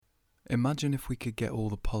Imagine if we could get all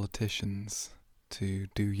the politicians to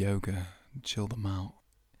do yoga and chill them out.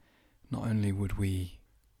 Not only would we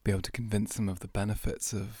be able to convince them of the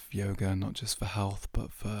benefits of yoga, not just for health,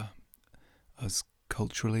 but for us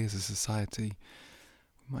culturally as a society,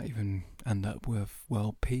 we might even end up with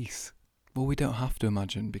world peace. Well, we don't have to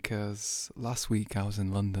imagine, because last week I was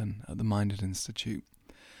in London at the Minded Institute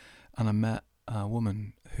and I met a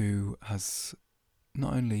woman who has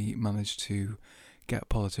not only managed to get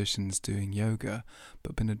politicians doing yoga,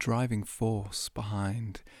 but been a driving force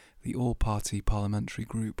behind the All-Party Parliamentary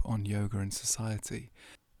Group on Yoga and Society,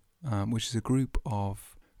 which is a group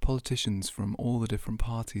of politicians from all the different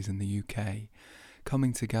parties in the UK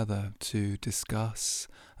coming together to discuss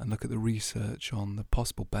and look at the research on the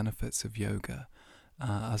possible benefits of yoga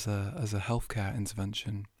as a healthcare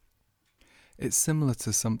intervention. It's similar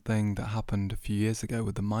to something that happened a few years ago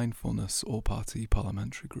with the Mindfulness All-Party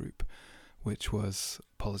Parliamentary Group, which was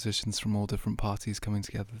politicians from all different parties coming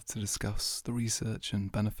together to discuss the research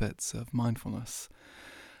and benefits of mindfulness.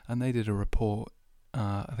 And they did a report,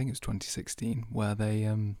 I think it was 2016, where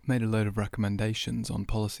they made a load of recommendations on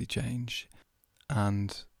policy change,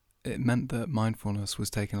 and it meant that mindfulness was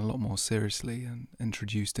taken a lot more seriously and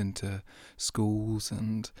introduced into schools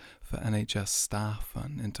and for NHS staff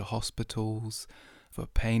and into hospitals, for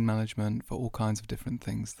pain management, for all kinds of different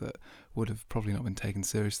things that would have probably not been taken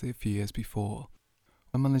seriously a few years before.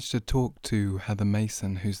 I managed to talk to Heather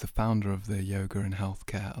Mason, who's the founder of the Yoga and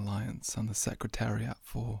Healthcare Alliance and the Secretariat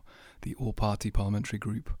for the All-Party Parliamentary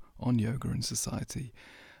Group on Yoga and Society.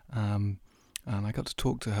 And I got to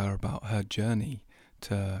talk to her about her journey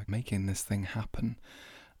to making this thing happen.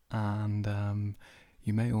 And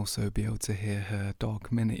you may also be able to hear her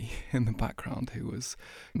dog Minnie in the background, who was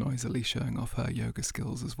noisily showing off her yoga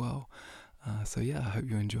skills as well. So I hope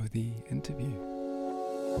you enjoy the interview.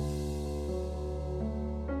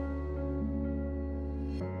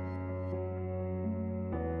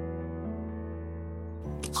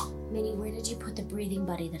 Minnie, where did you put the breathing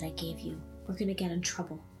buddy that I gave you? We're gonna get in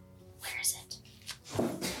trouble. Where is it?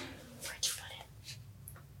 Where'd you put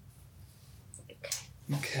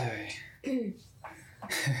it? Okay.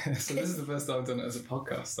 So this is the first time I've done it as a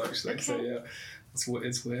podcast, actually. Okay. So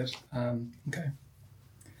it's weird. Okay.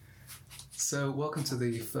 So welcome to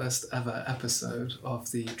the first ever episode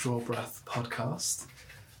of the Draw Breath podcast.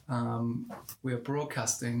 We are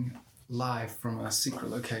broadcasting live from a secret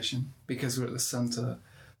location because we're at the center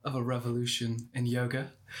of a revolution in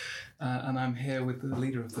yoga, and I'm here with the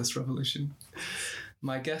leader of this revolution.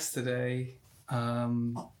 My guest today,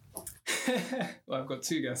 well, I've got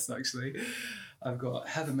two guests actually. I've got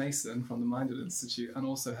Heather Mason from the Minded Institute and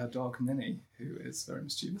also her dog Minnie, who is very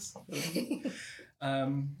mischievous.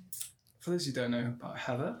 For those who don't know about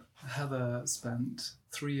Heather spent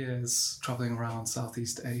 3 years travelling around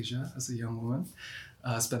Southeast Asia as a young woman,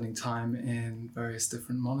 spending time in various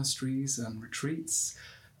different monasteries and retreats,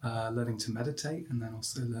 learning to meditate, and then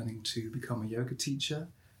also learning to become a yoga teacher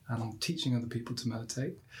and teaching other people to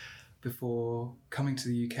meditate, before coming to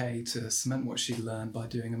the UK to cement what she learned by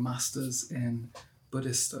doing a master's in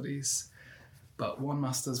Buddhist studies. But one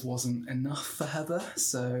master's wasn't enough for Heather,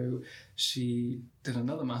 so she did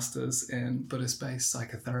another master's in Buddhist-based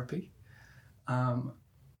psychotherapy.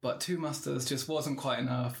 But 2 masters just wasn't quite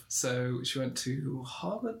enough, so she went to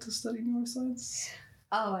Harvard to study neuroscience.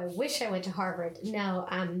 Oh, I wish I went to Harvard. No,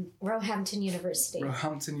 Roehampton University.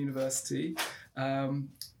 Roehampton University.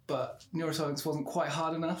 But neuroscience wasn't quite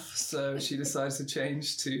hard enough, so she decided to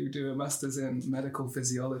change to do a master's in medical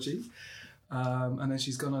physiology. And then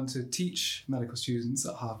she's gone on to teach medical students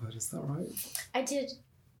at Harvard, is that right? I did.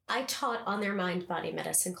 I taught on their mind-body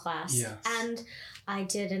medicine class. Yes. And I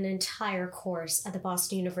did an entire course at the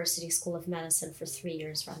Boston University School of Medicine for 3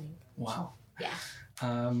 years running. Wow. Yeah.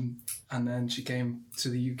 And then she came to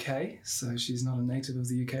the UK, so she's not a native of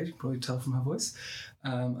the UK, you can probably tell from her voice,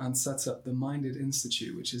 and set up the Minded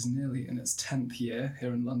Institute, which is nearly in its 10th year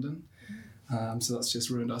here in London. So that's just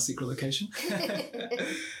ruined our secret location.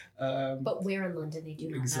 But where in London they do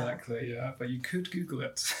not know. Exactly, yeah, but you could Google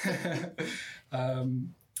it.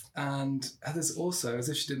 And Heather's also, as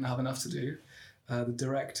if she didn't have enough to do, the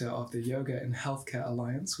director of the Yoga and Healthcare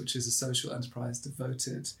Alliance, which is a social enterprise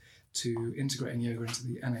devoted to integrating yoga into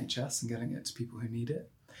the NHS and getting it to people who need it.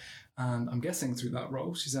 And I'm guessing through that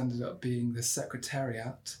role, she's ended up being the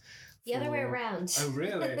secretariat. The other way around. Oh,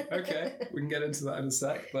 really? Okay. We can get into that in a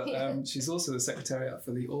sec. But she's also the secretariat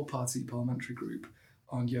for the All-Party Parliamentary Group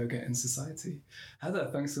on Yoga in Society. Heather,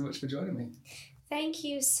 thanks so much for joining me. Thank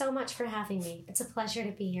you so much for having me. It's a pleasure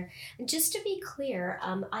to be here. And just to be clear,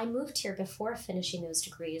 I moved here before finishing those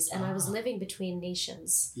degrees, and I was living between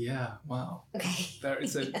nations. Yeah, wow. Okay. There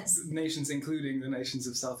is Yes. nations, including the nations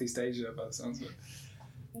of Southeast Asia, by the sounds of it.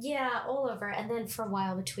 Yeah, all over. And then for a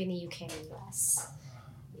while between the UK and the US.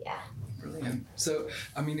 Yeah. Brilliant. So,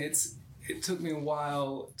 I mean, it took me a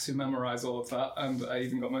while to memorize all of that, and I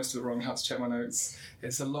even got most of it wrong. I had to check my notes.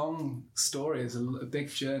 It's a long story. It's a big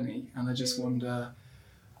journey, and I just wonder,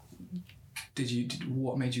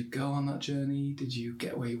 what made you go on that journey? Did you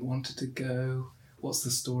get where you wanted to go? What's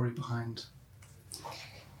the story behind?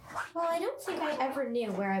 Well, I don't think I ever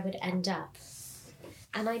knew where I would end up.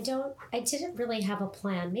 And I didn't really have a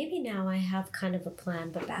plan. Maybe now I have kind of a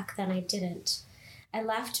plan, but back then I didn't. I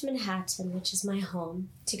left Manhattan, which is my home,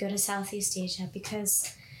 to go to Southeast Asia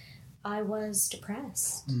because I was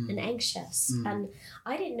depressed and anxious. And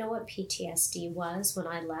I didn't know what PTSD was when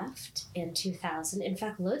I left in 2000. In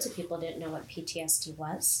fact, loads of people didn't know what PTSD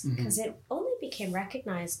was because it only became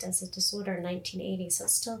recognized as a disorder in 1980, so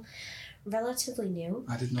it's still relatively new.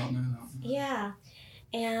 I did not know that. Yeah.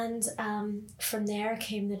 And from there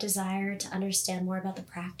came the desire to understand more about the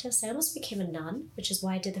practice. I almost became a nun, which is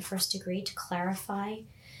why I did the first degree, to clarify,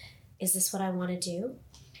 is this what I want to do?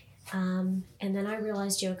 And then I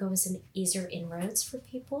realized yoga was an easier inroads for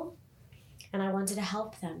people, and I wanted to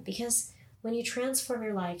help them because when you transform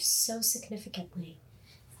your life so significantly,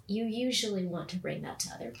 you usually want to bring that to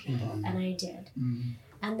other people, and I did.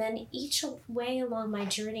 And then each way along my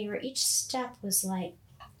journey, or each step, was like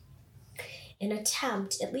an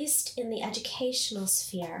attempt, at least in the educational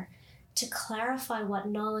sphere, to clarify what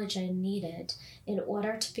knowledge I needed in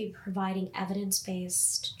order to be providing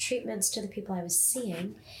evidence-based treatments to the people I was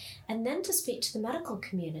seeing, and then to speak to the medical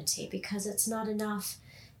community, because it's not enough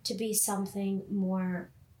to be something more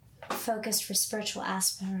focused for spiritual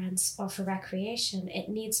aspirants or for recreation. It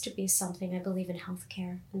needs to be something, I believe, in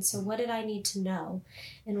healthcare. And so what did I need to know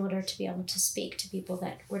in order to be able to speak to people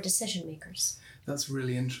that were decision makers? That's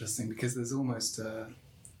really interesting because there's almost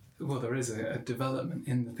there is a development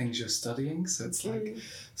in the things you're studying. So it's like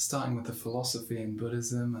starting with the philosophy in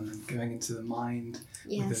Buddhism and then going into the mind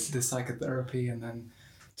with the psychotherapy, and then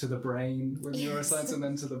to the brain with neuroscience, and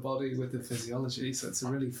then to the body with the physiology. So it's a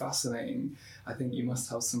really fascinating, I think you must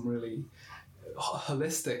have some really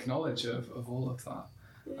holistic knowledge of all of that.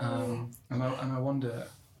 And I wonder,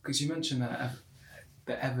 because you mentioned that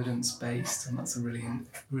the evidence-based, and that's a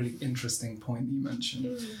really interesting point that you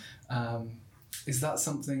mentioned. Is that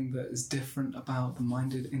something that is different about the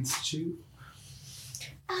Minded Institute?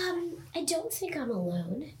 I don't think I'm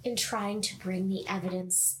alone in trying to bring the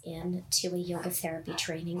evidence in to a yoga therapy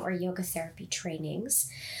training or yoga therapy trainings.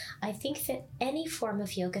 I think that any form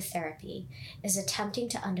of yoga therapy is attempting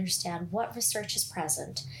to understand what research is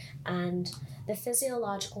present and the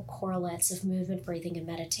physiological correlates of movement, breathing, and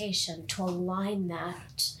meditation to align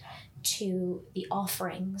that to the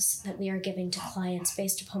offerings that we are giving to clients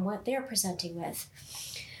based upon what they're presenting with.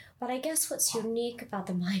 But I guess what's unique about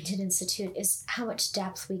the Minded Institute is how much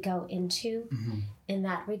depth we go into in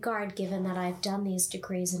that regard, given that I've done these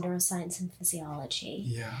degrees in neuroscience and physiology.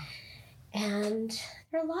 Yeah. And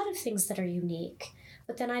there are a lot of things that are unique,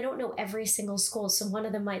 but then I don't know every single school, so one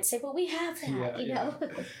of them might say, well, we have that, you know?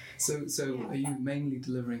 So are you mainly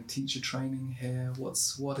delivering teacher training here?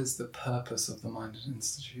 What is the purpose of the Minded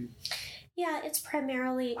Institute? Yeah, it's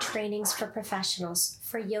primarily trainings for professionals,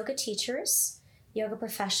 for yoga teachers, yoga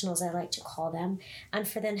professionals, I like to call them, and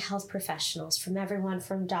for then health professionals, from everyone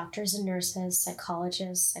from doctors and nurses,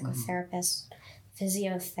 psychologists, psychotherapists,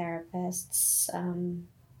 physiotherapists,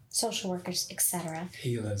 social workers, etc.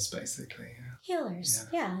 Healers, basically. Healers,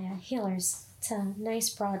 yeah, healers. It's a nice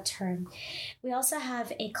broad term. We also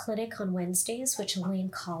have a clinic on Wednesdays, which Elaine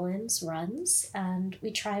Collins runs, and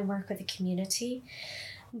we try and work with the community.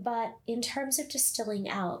 But in terms of distilling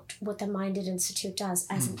out what the Minded Institute does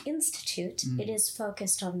as an institute, it is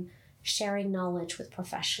focused on sharing knowledge with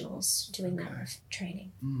professionals, doing that with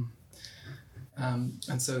training.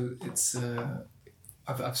 And so it's...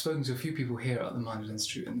 I've spoken to a few people here at the Minded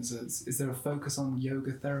Institute, and is there a focus on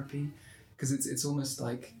yoga therapy? Because it's almost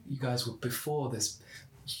like you guys were before this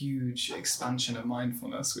huge expansion of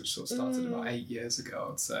mindfulness, which sort of started about 8 years ago,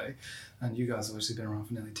 I'd say, and you guys have obviously been around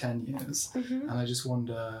for nearly 10 years. And I just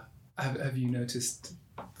wonder, have you noticed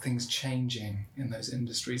things changing in those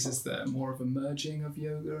industries? Is there more of a merging of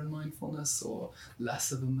yoga and mindfulness, or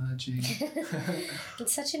less of a merging?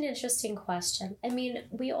 It's such an interesting question. I mean,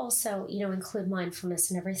 we also, include mindfulness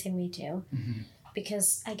in everything we do.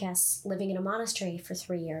 Because I guess living in a monastery for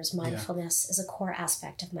 3 years, mindfulness is a core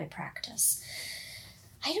aspect of my practice.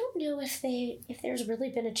 I don't know if there's really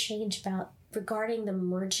been a change regarding the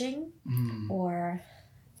merging or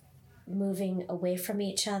moving away from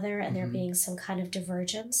each other and there being some kind of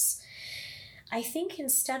divergence. I think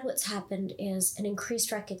instead what's happened is an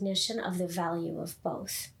increased recognition of the value of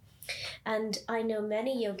both. And I know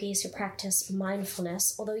many yogis who practice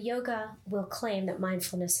mindfulness, although yoga will claim that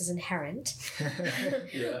mindfulness is inherent,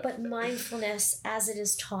 but mindfulness as it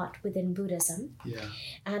is taught within Buddhism. Yeah.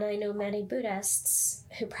 And I know many Buddhists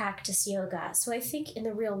who practice yoga. So I think in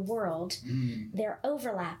the real world, they're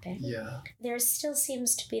overlapping. Yeah. There still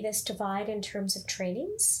seems to be this divide in terms of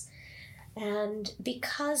trainings. And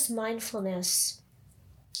because mindfulness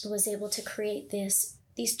was able to create these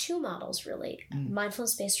two models, really,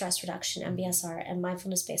 mindfulness-based stress reduction, MBSR, and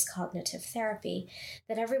mindfulness-based cognitive therapy,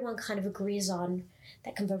 that everyone kind of agrees on,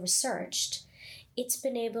 that can be researched, it's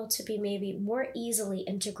been able to be maybe more easily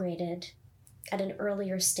integrated at an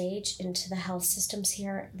earlier stage into the health systems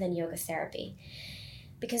here than yoga therapy.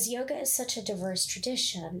 Because yoga is such a diverse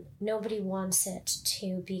tradition, nobody wants it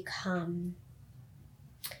to become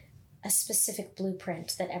a specific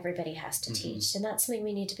blueprint that everybody has to teach. And that's something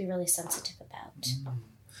we need to be really sensitive about.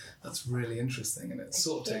 That's really interesting. And it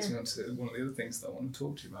sort of takes me on to one of the other things that I want to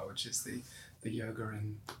talk to you about, which is the Yoga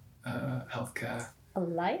and Healthcare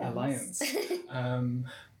Alliance.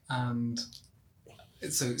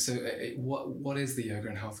 And so what is the Yoga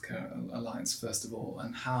and Healthcare Alliance, first of all,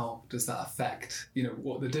 and how does that affect,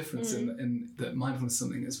 what the difference in that mindfulness is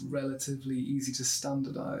something that's relatively easy to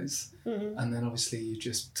standardize, and then obviously you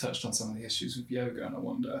just touched on some of the issues with yoga, and I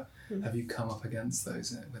wonder, have you come up against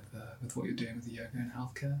those with what you're doing with the yoga and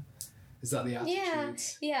healthcare? Is that the attitude?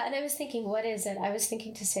 Yeah, and I was thinking, what is it? I was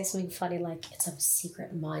thinking to say something funny like, it's a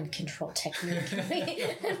secret mind control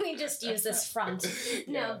technique. And we just use this front.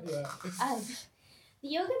 No. The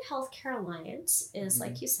Yoga and Healthcare Alliance is,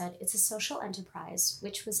 like you said, it's a social enterprise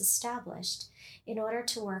which was established in order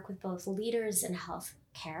to work with both leaders in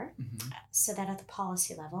healthcare, so that at the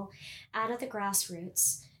policy level, and at the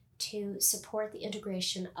grassroots, to support the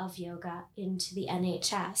integration of yoga into the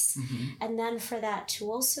NHS, and then for that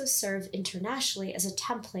to also serve internationally as a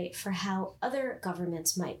template for how other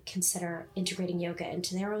governments might consider integrating yoga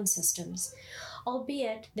into their own systems,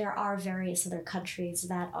 albeit there are various other countries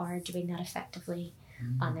that are doing that effectively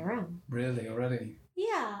on their own. Really? Already?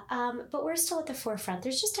 Yeah, but we're still at the forefront.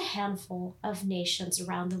 There's just a handful of nations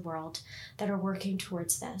around the world that are working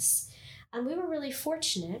towards this. And we were really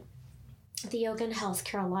fortunate, the Yoga and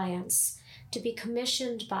Healthcare Alliance, to be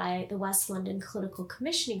commissioned by the West London Clinical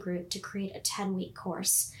Commissioning Group to create a 10-week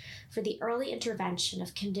course for the early intervention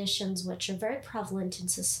of conditions which are very prevalent in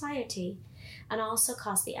society and also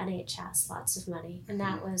cost the NHS lots of money. And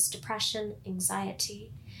that was depression,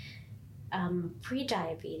 anxiety,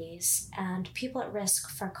 pre-diabetes, and people at risk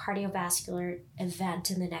for a cardiovascular event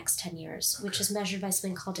in the next 10 years, which is measured by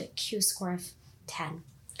something called a Q-score of 10,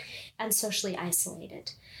 and socially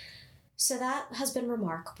isolated. So that has been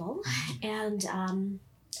remarkable, and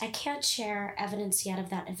I can't share evidence yet of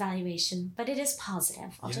that evaluation, but it is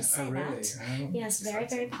positive. I'll just say that. Yes, very,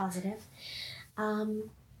 very positive. And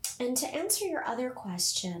to answer your other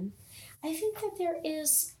question, I think that there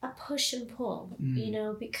is a push and pull,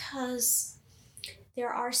 because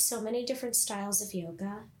there are so many different styles of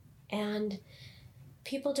yoga, and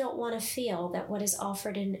people don't want to feel that what is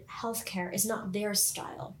offered in healthcare is not their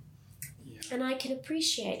style. Yeah. And I can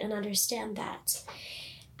appreciate and understand that.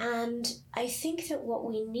 And I think that what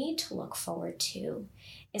we need to look forward to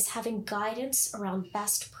is having guidance around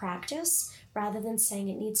best practice rather than saying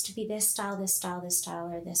it needs to be this style, this style, this style,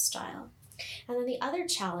 or this style. And then the other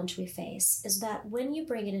challenge we face is that when you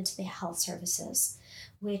bring it into the health services,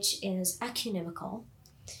 which is ecumenical,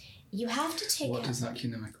 you have to take What does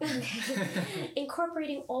ecumenical mean?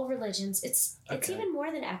 Incorporating all religions. It's even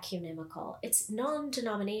more than ecumenical. It's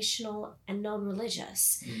non-denominational and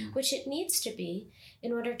non-religious, which it needs to be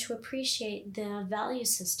in order to appreciate the value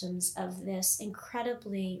systems of this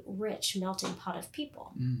incredibly rich melting pot of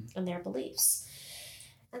people and their beliefs.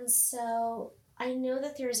 And so I know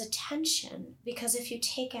that there is a tension, because if you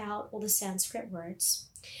take out all the Sanskrit words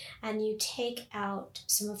and you take out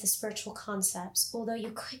some of the spiritual concepts, although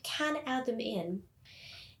you can add them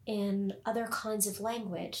in other kinds of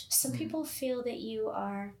language, some people feel that you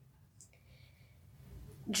are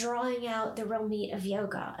drawing out the real meat of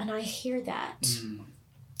yoga, and I hear that.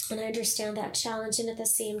 And I understand that challenge, and at the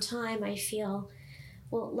same time I feel,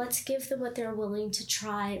 well, let's give them what they're willing to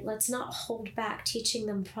try. Let's not hold back teaching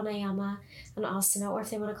them pranayama and asana, or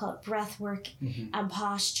if they want to call it breath work and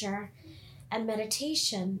posture and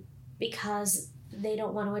meditation, because they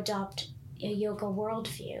don't want to adopt a yoga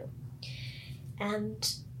worldview.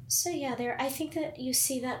 And So yeah, I think that you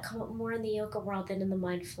see that come up more in the yoga world than in the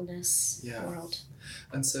mindfulness world.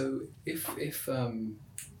 And so if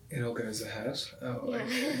it all goes ahead,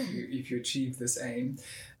 if you achieve this aim,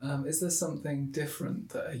 is there something different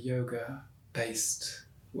that a yoga-based,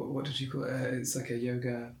 what did you call it? It's like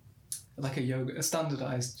a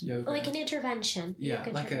standardized yoga. Like an intervention. Yeah,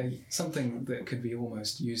 something that could be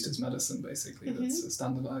almost used as medicine, basically. That's a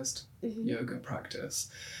standardized yoga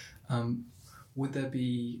practice. Would there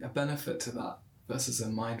be a benefit to that versus a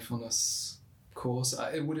mindfulness course?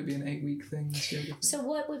 Would it be an 8-week thing, this yoga thing? So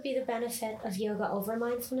what would be the benefit of yoga over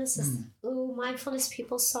mindfulness? Ooh, mindfulness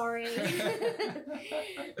people, sorry.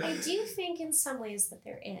 I do think in some ways that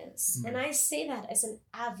there is. And I say that as an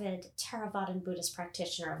avid Theravadan Buddhist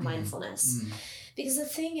practitioner of mindfulness. Because the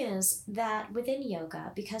thing is that within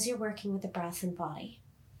yoga, because you're working with the breath and body,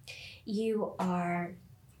 you are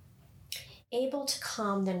able to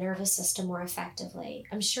calm the nervous system more effectively.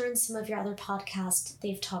 I'm sure in some of your other podcasts,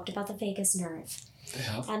 they've talked about the vagus nerve. They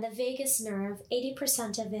have. And the vagus nerve,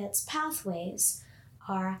 80% of its pathways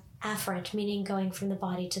are afferent, meaning going from the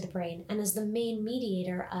body to the brain, and is the main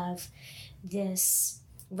mediator of this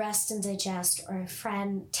rest and digest or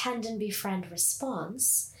tend and befriend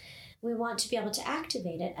response. We want to be able to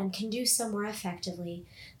activate it and can do so more effectively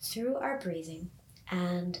through our breathing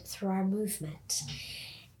and through our movement.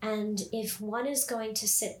 And if one is going to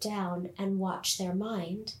sit down and watch their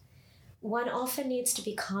mind, one often needs to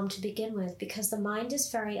be calm to begin with because the mind is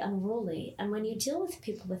very unruly. And when you deal with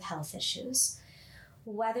people with health issues,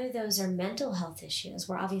 whether those are mental health issues,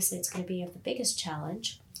 where obviously it's going to be the biggest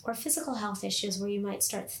challenge, or physical health issues where you might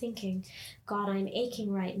start thinking, God, I'm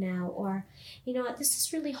aching right now, or, you know what, this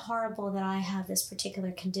is really horrible that I have this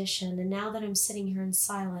particular condition, and now that I'm sitting here in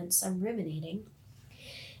silence, I'm ruminating.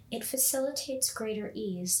 It facilitates greater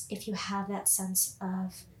ease if you have that sense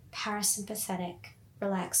of parasympathetic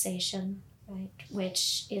relaxation, right?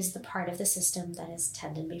 Which is the part of the system that is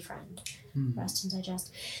tend and befriend, rest and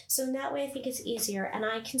digest. So in that way, I think it's easier. And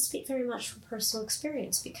I can speak very much from personal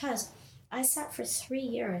experience because I sat for 3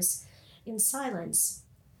 years in silence,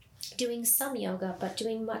 doing some yoga, but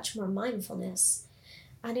doing much more mindfulness.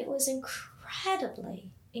 And it was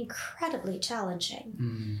incredibly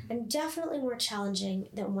challenging, and definitely more challenging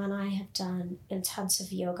than when I have done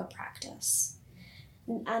intensive yoga practice.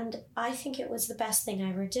 And I think it was the best thing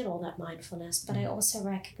I ever did, all that mindfulness, but I also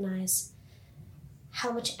recognize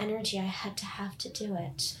how much energy I had to have to do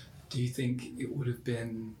it. Do you think it would have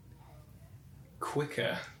been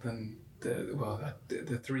quicker than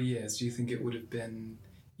the 3 years? Do you think it would have been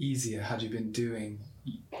easier had you been doing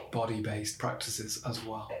body-based practices as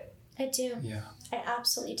well? I do. Yeah. I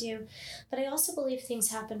absolutely do. But I also believe things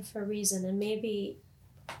happen for a reason, and maybe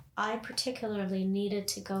I particularly needed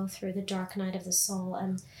to go through the dark night of the soul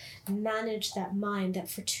and manage that mind that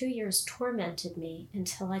for 2 years tormented me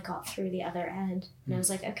until I got through the other end. And I was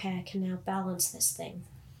like, okay, I can now balance this thing.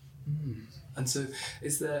 And so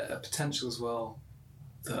is there a potential as well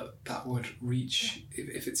that would reach,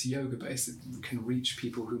 if it's yoga based, it can reach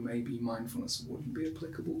people who maybe mindfulness wouldn't be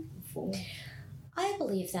applicable for? I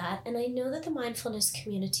believe that, and I know that the mindfulness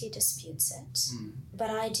community disputes it, but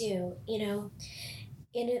I do. You know,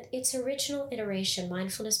 in its original iteration,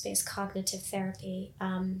 mindfulness-based cognitive therapy,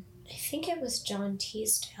 I think it was John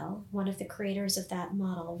Teasdale, one of the creators of that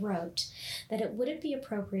model, wrote that it wouldn't be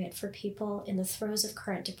appropriate for people in the throes of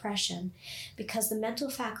current depression because the mental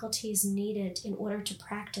faculties needed in order to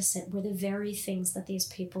practice it were the very things that these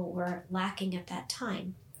people were lacking at that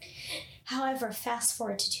time. However, fast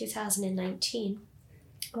forward to 2019,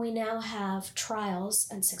 we now have trials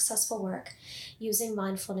and successful work using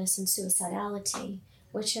mindfulness and suicidality,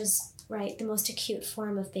 which is, right, the most acute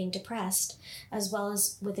form of being depressed, as well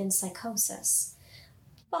as within psychosis.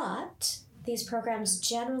 But these programs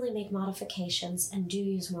generally make modifications and do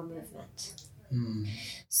use more movement.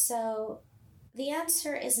 So the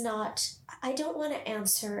answer is not, I don't want to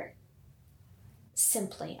answer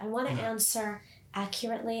simply. I want to answer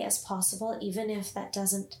accurately as possible, even if that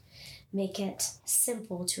doesn't make it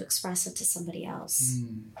simple to express it to somebody else.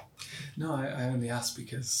 No, I only ask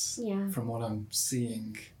because from what I'm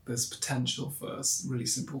seeing, there's potential for really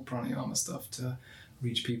simple pranayama stuff to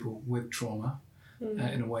reach people with trauma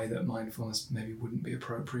in a way that mindfulness maybe wouldn't be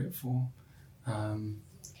appropriate for. I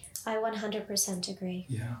 100% agree.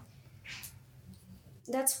 Yeah.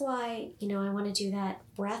 That's why, I want to do that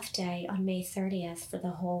breath day on May 30th for the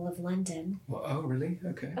whole of London. Well, oh, really?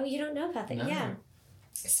 Okay. Oh, you don't know about that? No. Yeah.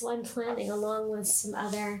 So I'm planning, along with some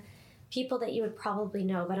other people that you would probably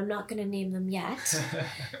know, but I'm not going to name them yet.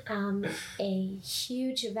 A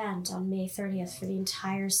huge event on May 30th for the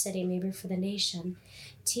entire city, maybe for the nation,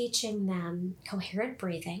 teaching them coherent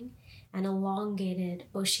breathing and elongated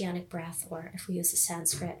oceanic breath, or if we use the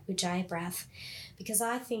Sanskrit, Ujjayi breath, because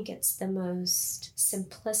I think it's the most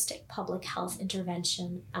simplistic public health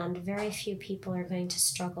intervention, and very few people are going to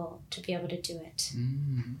struggle to be able to do it.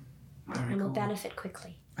 Very And will cool. benefit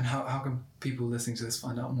quickly. And how can people listening to this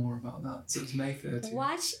find out more about that? So it's May 30th.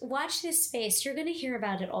 Watch this space. You're going to hear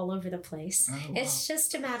about it all over the place. Oh, wow. It's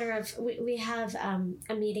just a matter of, we have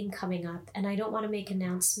a meeting coming up, and I don't want to make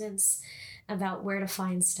announcements about where to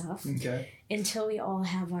find stuff until we all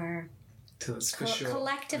have our Till it's for sure.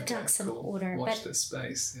 collective ducks in order. Watch this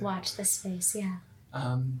space. Yeah. Watch this space, yeah.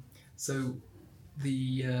 So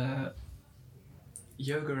the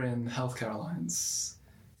Yoga in Healthcare Alliance,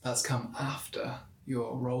 that's come after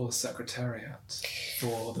your role as secretariat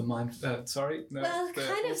for the mind... sorry? No, Well, the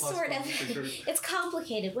kind of, All sort Party of. Group. It's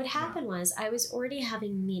complicated. What happened was I was already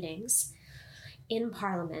having meetings in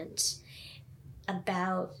Parliament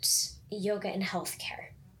about yoga in healthcare.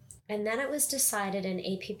 And then it was decided an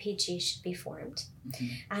APPG should be formed.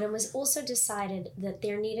 And it was also decided that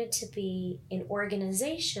there needed to be an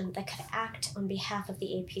organization that could act on behalf of the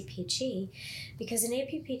APPG, because an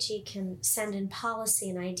APPG can send in policy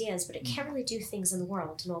and ideas, but it can't really do things in the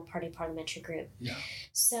world, an all-party parliamentary group. Yeah.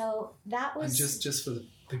 So that was... And just for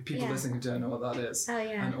the people listening who don't know what that is,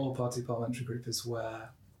 an all-party parliamentary group is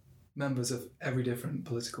where members of every different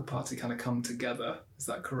political party kind of come together. Is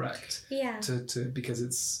that correct? Yeah. To because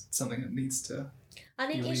it's something that needs to on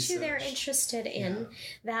an be issue they're researched. interested in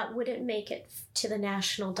that wouldn't make it to the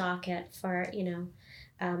national docket for,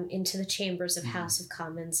 into the chambers of House of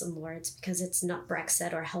Commons and Lords, because it's not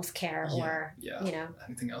Brexit or healthcare or,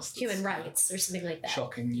 anything else. human rights or something like that.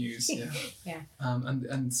 Shocking news. Yeah. Yeah.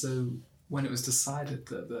 And so when it was decided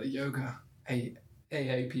that the yoga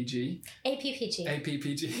APPG,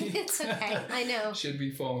 It's okay, I know. should be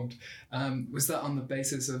formed, was that on the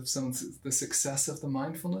basis of the success of the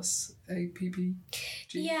mindfulness APPG?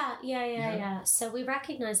 Yeah. So we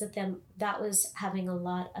recognized that was having a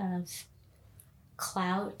lot of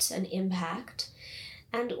clout and impact,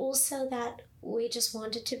 and also that we just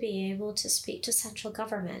wanted to be able to speak to central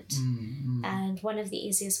government. And one of the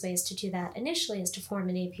easiest ways to do that initially is to form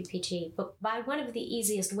an APPG. But by one of the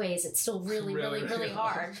easiest ways, it's still really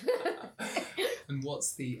hard. And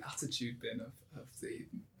what's the attitude been of the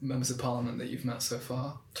members of parliament that you've met so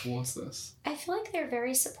far towards this? I feel like they're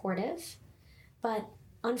very supportive, but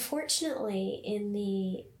unfortunately, in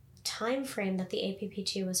the time frame that the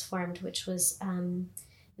APPG was formed, which was in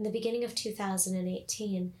the beginning of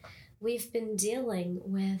 2018, we've been dealing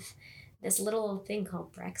with this little old thing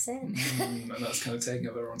called Brexit. And that's kind of taking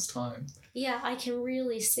up everyone's time. Yeah, I can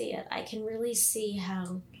really see it. I can really see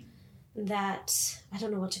how that, I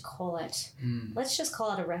don't know what to call it. Let's just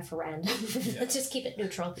call it a referendum. Let's just keep it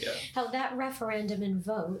neutral. Yeah. How that referendum and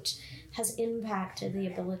vote has impacted the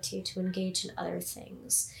ability to engage in other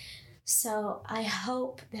things. So I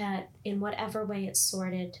hope that in whatever way it's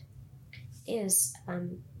sorted is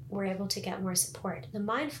we're able to get more support. The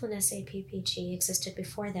mindfulness APPG existed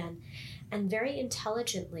before then, and very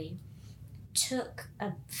intelligently took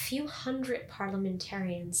a few hundred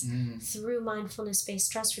parliamentarians through mindfulness-based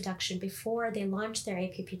stress reduction before they launched their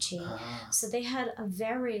APPG. So they had a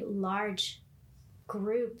very large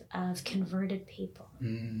group of converted people.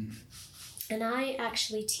 And I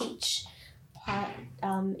actually teach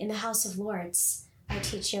in the House of Lords. I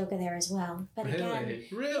teach yoga there as well. But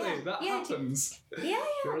Really? That happens? Yeah.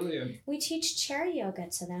 Brilliant. We teach chair yoga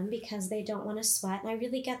to them because they don't want to sweat. And I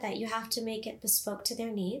really get that. You have to make it bespoke to their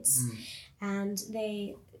needs. And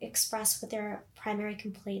they express what their primary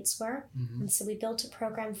complaints were. And so we built a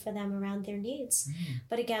program for them around their needs.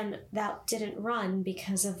 But again, that didn't run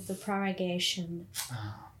because of the prorogation.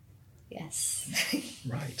 Yes.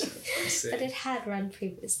 Right. I see. But it had run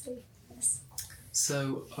previously. Yes.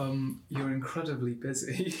 So, you're incredibly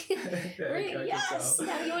busy. Yes,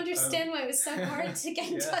 now you understand why it was so hard to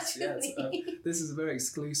get in touch with me. This is a very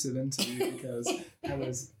exclusive interview because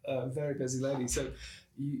Hella's a very busy lady. So,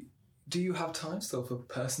 do you have time still for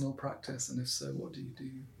personal practice? And if so, what do you do?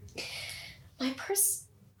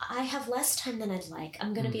 I have less time than I'd like.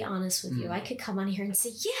 I'm going to be honest with you. I could come on here and say,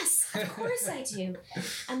 yes, of course I do.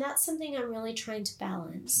 And that's something I'm really trying to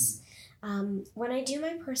balance. When I do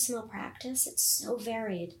my personal practice, it's so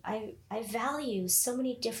varied. I value so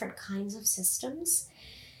many different kinds of systems,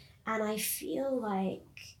 and I feel like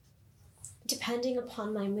depending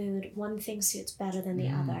upon my mood, one thing suits better than the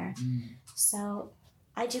other. So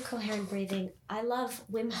I do coherent breathing. I love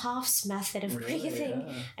Wim Hof's method of breathing.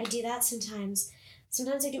 Yeah. I do that sometimes.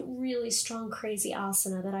 Sometimes I do really strong, crazy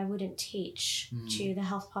asana that I wouldn't teach to the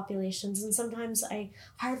health populations. And sometimes I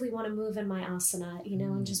hardly want to move in my asana,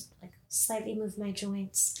 and just like slightly move my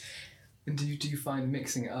joints. And do you find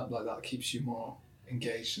mixing it up like that keeps you more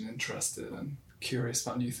engaged and interested and curious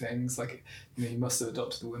about new things? Like, you must have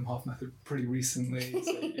adopted the Wim Hof method pretty recently.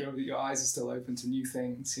 So your eyes are still open to new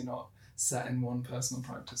things. You're not set in one personal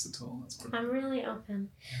practice at all. That's brilliant. I'm really open.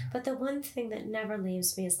 Yeah. But the one thing that never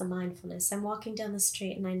leaves me is the mindfulness. I'm walking down the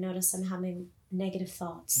street and I notice I'm having negative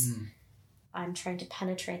thoughts. I'm trying to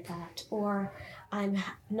penetrate that, or I'm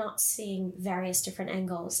not seeing various different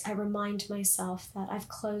angles. I remind myself that I've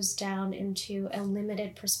closed down into a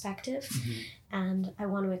limited perspective, and I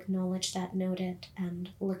want to acknowledge that, note it,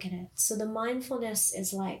 and look at it. So the mindfulness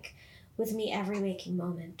is like with me every waking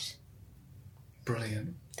moment.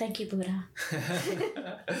 Brilliant. Thank you, Buddha.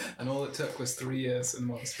 And all it took was 3 years in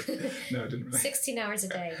the monastery. No, it didn't really. 16 hours a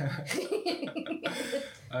day.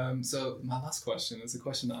 So my last question is a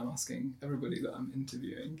question that I'm asking everybody that I'm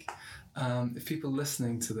interviewing. If people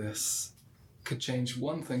listening to this could change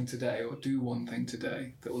one thing today or do one thing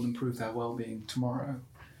today that will improve their well-being tomorrow,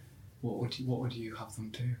 what would you have them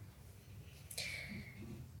do?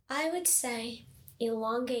 I would say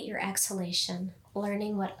elongate your exhalation,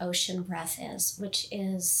 learning what ocean breath is, which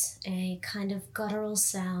is a kind of guttural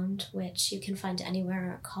sound, which you can find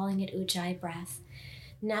anywhere, calling it Ujjayi breath.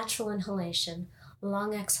 Natural inhalation,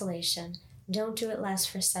 long exhalation. Don't do it less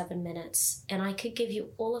for 7 minutes. And I could give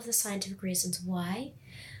you all of the scientific reasons why,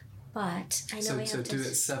 but I know we have to... So do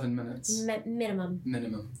it 7 minutes? Minimum.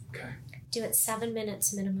 Minimum, okay. Do it 7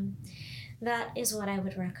 minutes minimum. That is what I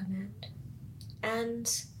would recommend.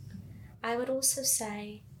 And I would also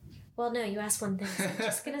say... Well, no, you asked one thing, so I'm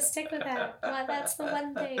just going to stick with that. Well, that's the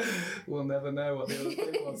one thing. We'll never know what the other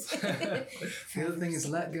thing was. The other thing is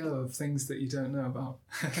let go of things that you don't know about.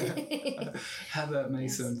 Heather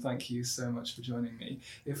Mason, yes. Thank you so much for joining me.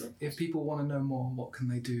 If people want to know more, what can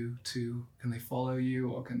they do can they follow you,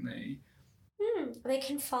 or can they... They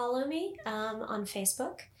can follow me on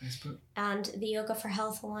Facebook. And the Yoga for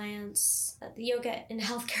Health Alliance, the Yoga in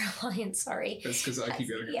Healthcare Alliance, sorry. That's because I keep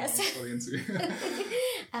getting it wrong for the interview.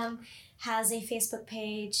 Has a Facebook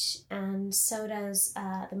page, and so does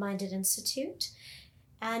the Minded Institute.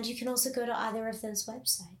 And you can also go to either of those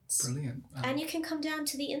websites. Brilliant. And you can come down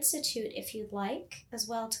to the Institute if you'd like as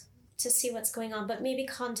well to see what's going on, but maybe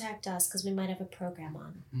contact us because we might have a program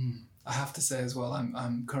on. I have to say as well,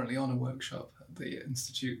 I'm currently on a workshop at the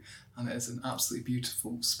Institute, and it is an absolutely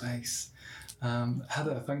beautiful space.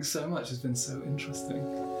 Heather, thanks so much. It's been so interesting.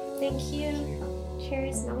 Thank you.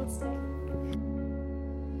 Cheers. Namaste.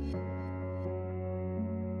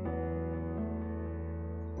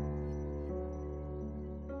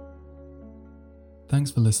 Thanks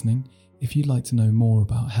for listening. If you'd like to know more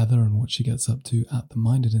about Heather and what she gets up to at the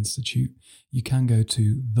Minded Institute, you can go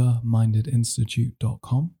to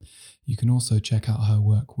themindedinstitute.com. You can also check out her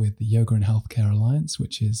work with the Yoga in Healthcare Alliance,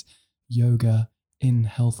 which is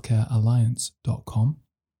yogainhealthcarealliance.com.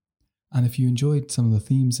 And if you enjoyed some of the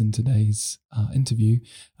themes in today's interview,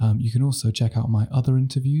 you can also check out my other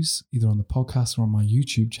interviews, either on the podcast or on my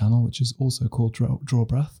YouTube channel, which is also called Draw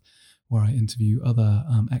Breath, where I interview other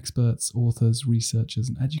experts, authors, researchers,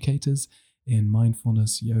 and educators in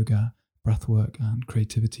mindfulness, yoga, breathwork, and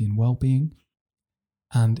creativity and well-being.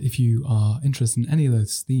 And if you are interested in any of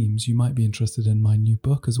those themes, you might be interested in my new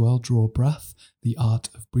book as well, Draw Breath, The Art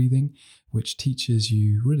of Breathing, which teaches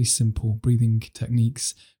you really simple breathing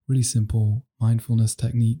techniques, really simple mindfulness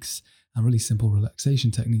techniques, and really simple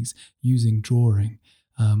relaxation techniques using drawing.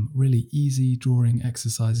 Really easy drawing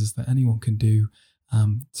exercises that anyone can do.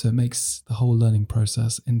 So it makes the whole learning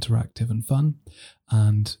process interactive and fun.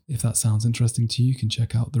 And if that sounds interesting to you, you can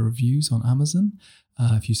check out the reviews on Amazon.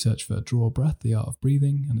 If you search for Draw Breath, The Art of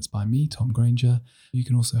Breathing, and it's by me, Tom Granger. You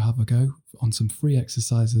can also have a go on some free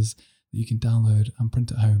exercises that you can download and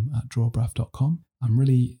print at home at drawbreath.com. I'm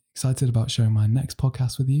really excited about sharing my next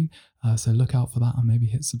podcast with you. So look out for that and maybe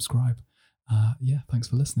hit subscribe. Thanks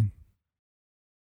for listening.